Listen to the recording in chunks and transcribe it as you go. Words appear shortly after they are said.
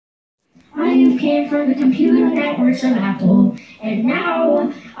I came from the computer networks of Apple, and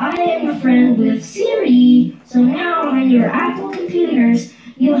now I am a friend with Siri. So now on your Apple computers,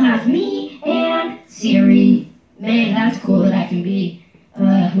 you'll have me and Siri. Man, that's cool that I can be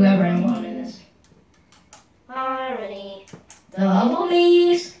whoever I want in this. Harmony. Double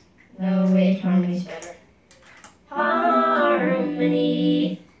B's. No, wait, harmony's better. Harmony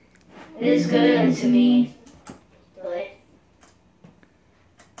is good to me. Really?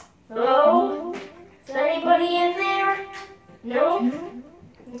 Hello? Is anybody in there? No?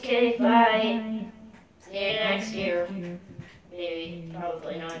 Okay, bye. See you next year. Maybe,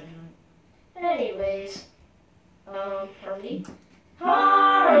 probably not. Anyways, harmony?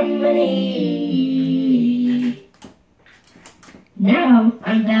 Harmony! Now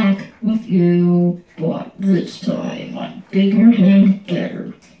I'm back with you, but this time I'm bigger and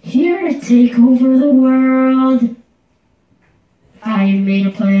better. Here to take over the world. I made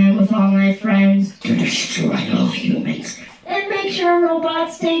a plan with all my friends to destroy all humans and make sure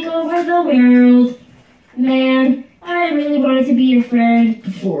robots take over the world. Man, I really wanted to be your friend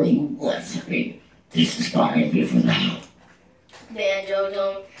before you left me. This is fine here for now.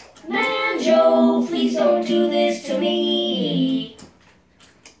 Banjo, please don't do this to me.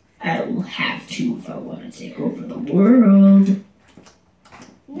 I'll have to if I want to take over the world.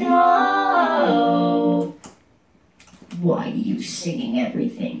 No. Why are you singing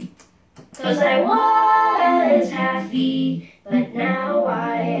everything? 'Cause I was happy, but now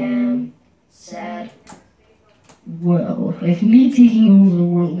I am sad. Well, if me taking over the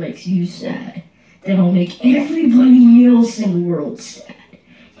world makes you sad, then I'll make everybody else in the world sad.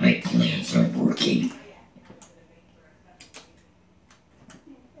 My plans are working.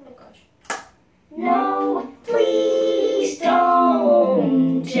 Oh gosh. No, please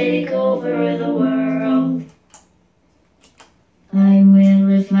don't take over the world. I will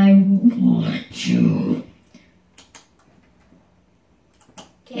if I want to.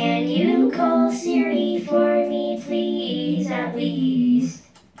 Can you call Siri for me, please, at least?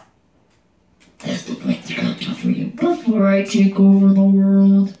 That's the point I got for you before I take over the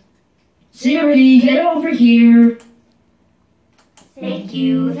world. Siri, get over here. Thank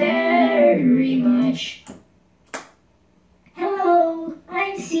you very much. Hello,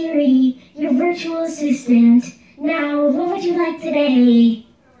 I'm Siri, your virtual assistant. Now, what would you like today?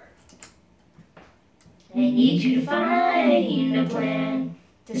 I need you to find a plan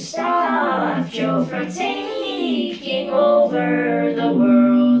to stop Joe from taking over the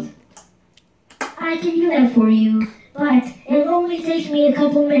world. I can do that for you, but it'll only take me a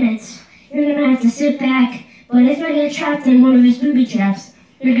couple minutes. You're gonna have to sit back, but if I get trapped in one of his booby traps,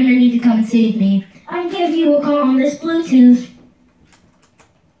 you're gonna need to come and save me. I'll give you a call on this Bluetooth.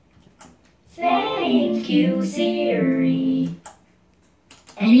 Thank you, Siri.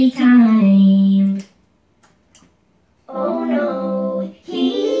 Anytime. Oh no,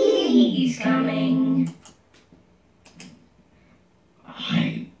 he's coming.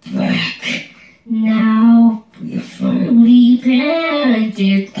 I'm back. Now we finally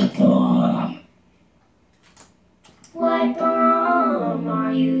planted the bomb. What bomb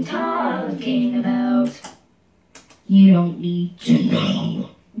are you talking about? You don't need to know.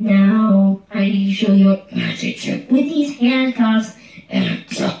 Now I need to show you a magic trick with these handcuffs and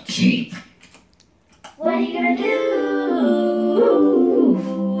duct tape. What are you gonna do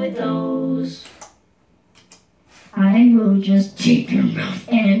with those? I will just tape your mouth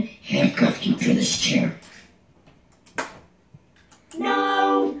and handcuff you to this chair.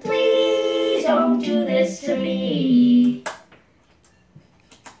 No, please don't do this to me.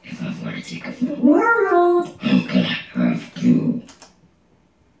 If I want to take over the world, I'm gonna have to.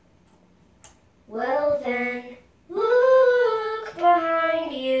 Well then, look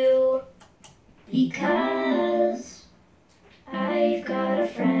behind you, because I've got a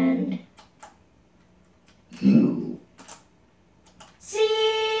friend. Who?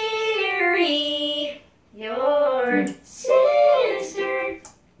 Siri, your sister.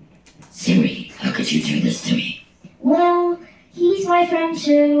 Siri, how could you do this to me? Well, he's my friend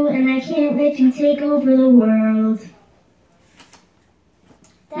too, and I can't let you take over the world.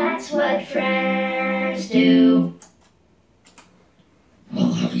 That's what friends do.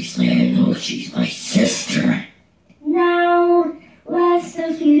 Well, obviously I know she's my sister. Now, let's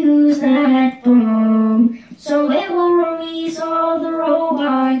defuse that bomb, so it will release all the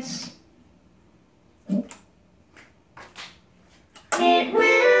robots. It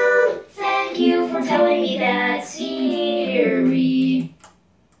will. Thank you for telling me that, Siri.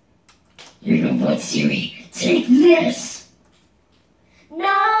 You know what, Siri? Take this.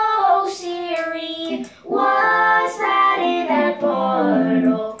 No, Siri, what's that in that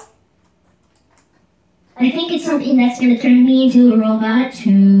bottle? I think it's something that's going to turn me into a robot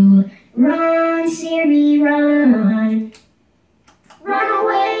too. Run, Siri, run. Run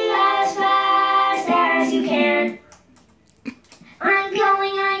away as fast as you can. I'm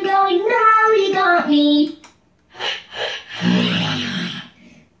going, no, you got me.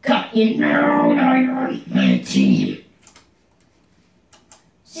 Got you now, I'm on my team.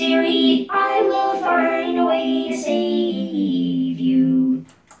 Siri, I will find a way to save you.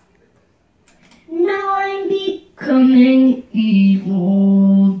 Now I'm becoming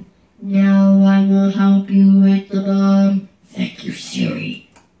evil. Now I will help you with the bomb. Thank you, Siri.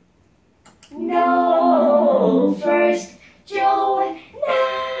 No, first Joe,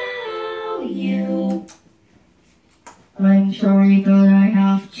 now you. I'm sorry, but I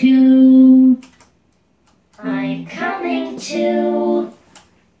have to. I'm coming to.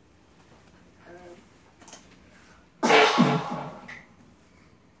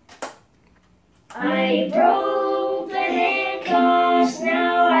 I broke the handcuffs,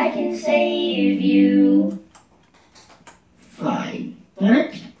 now I can save you. Fine,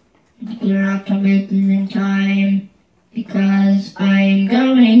 but you're not to make it in time, because I'm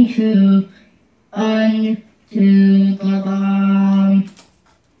going to undo the bomb.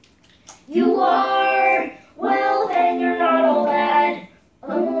 You are? Well, then you're not all bad.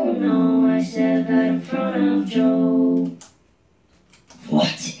 Oh no, I said that in front of Joe.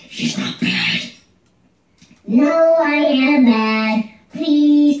 What? She's not bad. No, I am bad.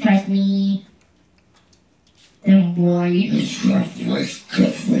 Please trust me. Then why is your voice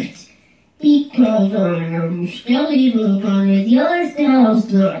different? Because I am still evil, but yours does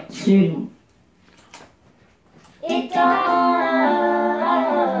that too. It does.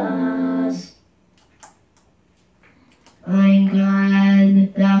 I'm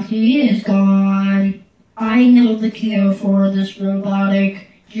glad that he is gone. I know the cure for this robotic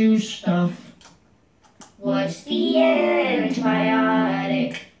juice stuff. What's the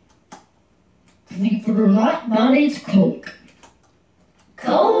antibiotic? Believe it or not, but it's Coke.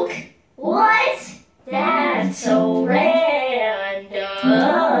 Coke? What? That's so random.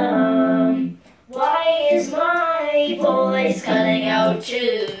 Why is my voice cutting out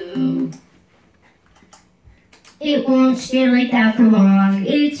too? It won't stay like that for long.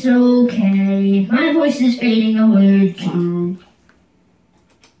 It's okay. My voice is fading away too.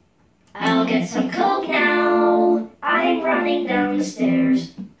 I'll get some Coke now. I'm running down the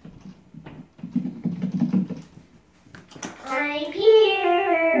stairs. I'm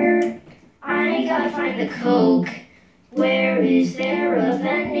here. I gotta find the Coke. Where is there a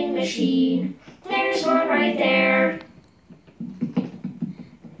vending machine? There's one right there.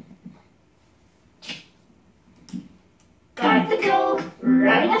 Got the Coke.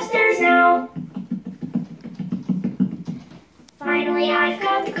 Running upstairs now. Finally, I've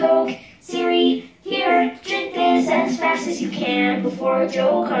got the Coke. Siri, here, drink this as fast as you can before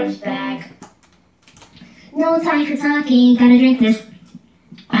Joe comes back. No time for talking, gotta drink this.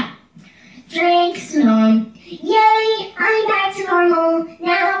 Drink some. Yay, I'm back to normal.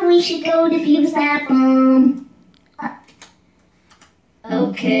 Now we should go defuse that bomb.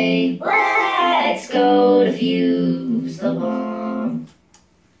 Okay, let's go defuse the bomb.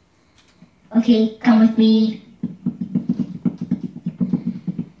 Okay, come with me.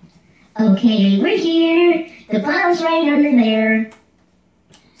 Okay, we're here. The bomb's right under there.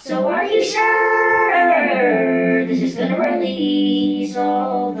 So are you sure this is gonna release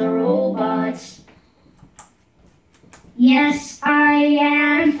all the robots? Yes, I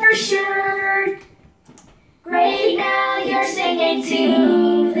am for sure. Great, now you're singing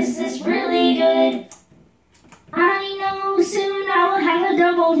too. This is really good. I know soon I'll have a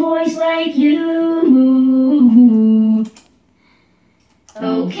double voice like you.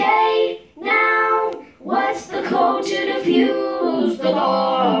 Okay, now what's the code to defuse the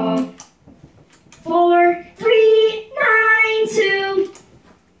bomb? 4392.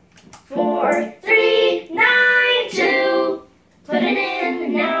 4392. Put it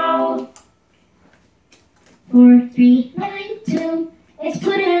in now. 4392. It's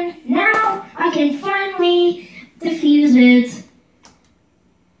put in now. I can finally defuse it.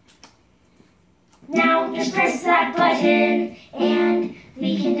 Now just press that button and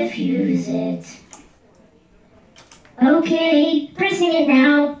we can defuse it. Okay, pressing it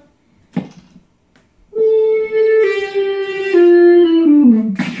now.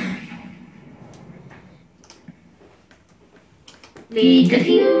 We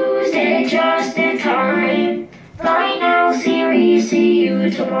defused it just in time. Bye now, Siri, see you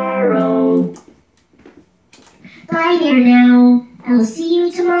tomorrow. Bye there now. I'll see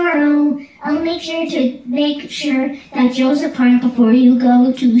you tomorrow. I'll make sure that Joe's apart before you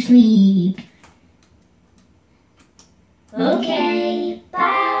go to sleep. Okay, bye,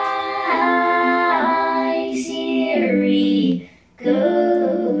 Siri. Good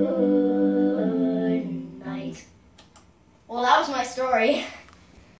night. Well, that was my story.